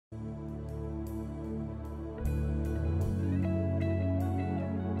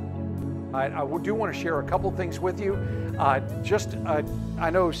do want to share a couple things with you. I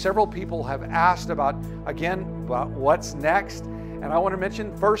know several people have asked about what's next. And I want to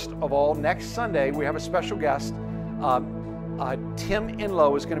mention, first of all, next Sunday, we have a special guest. Tim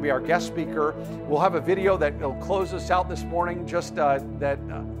Inlow is going to be our guest speaker. We'll have a video that will close us out this morning, just that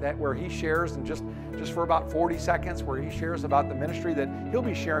where he shares, and just for about 40 seconds, where he shares about the ministry that he'll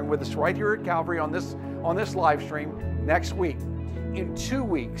be sharing with us right here at Calvary on this live stream next week. In 2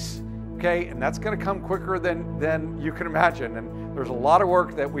 weeks, okay, and that's going to come quicker than you can imagine. And there's a lot of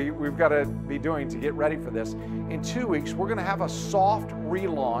work that we've got to be doing to get ready for this. In 2 weeks, we're going to have a soft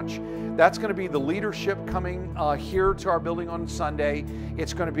relaunch. That's going to be the leadership coming here to our building on Sunday.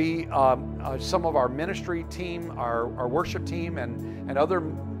 It's going to be some of our ministry team, our worship team, and other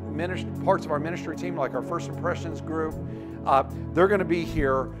parts of our ministry team, like our First Impressions group. They're going to be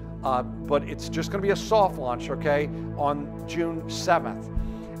here, but it's just going to be a soft launch, okay, on June 7th.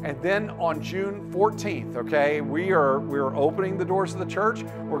 And then on June 14th, okay, we're opening the doors of the church.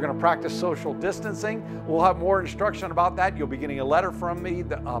 We're going to practice social distancing. We'll have more instruction about that. You'll be getting a letter from me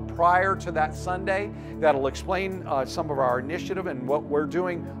prior to that Sunday that'll explain some of our initiative and what we're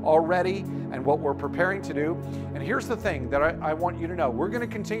doing already and what we're preparing to do. And here's the thing that I want you to know. We're going to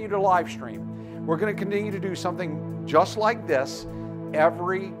continue to live stream. We're going to continue to do something just like this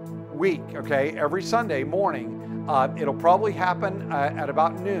every week, okay, every Sunday morning. It'll probably happen at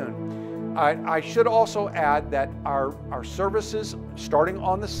about noon. I should also add that our services, starting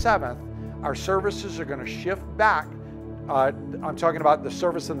on the 7th, our services are going to shift back. I'm talking about the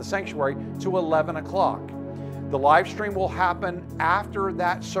service in the sanctuary to 11 o'clock. The live stream will happen after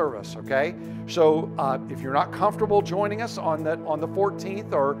that service, okay? So if you're not comfortable joining us on the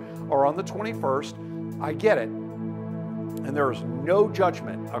 14th or on the 21st, I get it. And there is no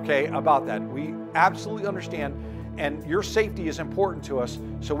judgment, okay, about that. We absolutely understand, and your safety is important to us,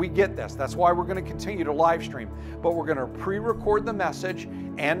 so we get this. That's why we're going to continue to live stream. But we're going to pre-record the message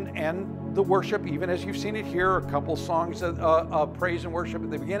and the worship, even as you've seen it here, a couple songs of praise and worship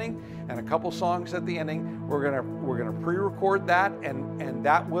at the beginning and a couple songs at the ending. We're going to pre-record that, and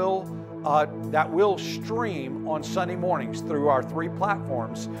that will stream on Sunday mornings through our 3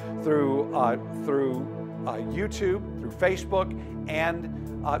 platforms, through YouTube, through Facebook, and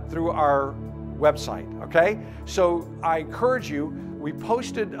through our website, okay? So I encourage you, we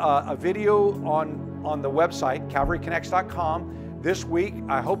posted a video on the website, calvaryconnects.com, this week.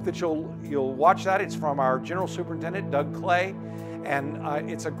 I hope that you'll watch that. It's from our General Superintendent, Doug Clay, and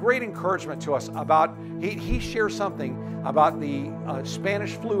it's a great encouragement to us about, he shares something about the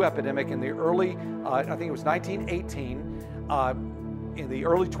Spanish flu epidemic in the early, I think it was 1918, in the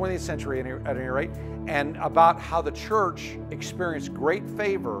early 20th century at any rate, and about how the church experienced great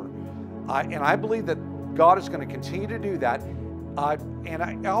favor. And I believe that God is going to continue to do that. And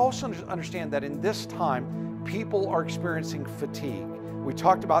I also understand that in this time, people are experiencing fatigue. We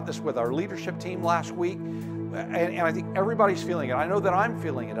talked about this with our leadership team last week, and I think everybody's feeling it. I know that I'm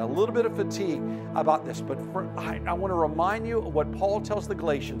feeling it, a little bit of fatigue about this. But I want to remind you of what Paul tells the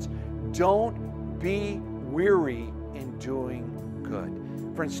Galatians. Don't be weary in doing good.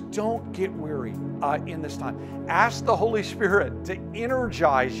 Friends, don't get weary in this time. Ask the Holy Spirit to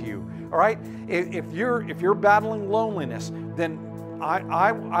energize you. All right? If you're battling loneliness, then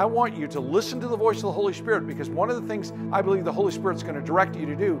I want you to listen to the voice of the Holy Spirit, because one of the things I believe the Holy Spirit's going to direct you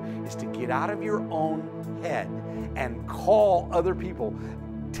to do is to get out of your own head and call other people,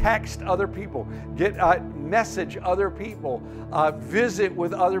 text other people, message other people, visit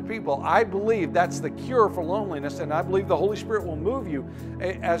with other people. I believe that's the cure for loneliness, and I believe the Holy Spirit will move you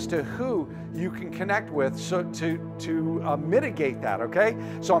as to who you can connect with, so to mitigate that, okay?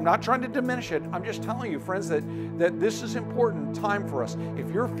 So I'm not trying to diminish it. I'm just telling you, friends, that this is important time for us.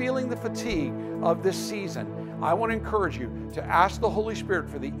 If you're feeling the fatigue of this season, I want to encourage you to ask the Holy Spirit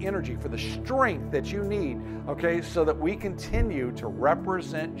for the energy, for the strength that you need, okay, so that we continue to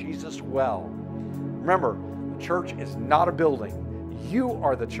represent Jesus well. Remember, the church is not a building. You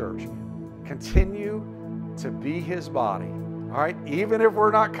are the church. Continue to be His body, all right? Even if we're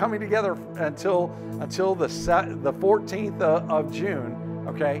not coming together until the 14th of June,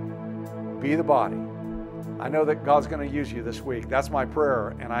 okay, be the body. I know that God's going to use you this week. That's my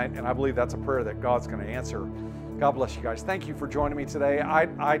prayer, and I believe that's a prayer that God's going to answer. God bless you guys. Thank you for joining me today.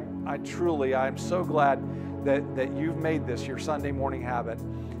 I'm so glad that you've made this your Sunday morning habit.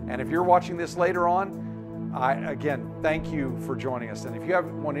 And if you're watching this later on, again, thank you for joining us. And if you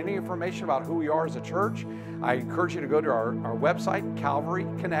want any information about who we are as a church, I encourage you to go to our website,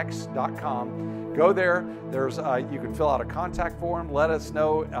 calvaryconnects.com. Go there. You can fill out a contact form. Let us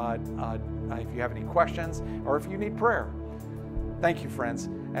know if you have any questions or if you need prayer. Thank you, friends,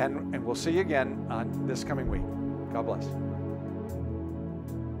 and we'll see you again this coming week. God bless.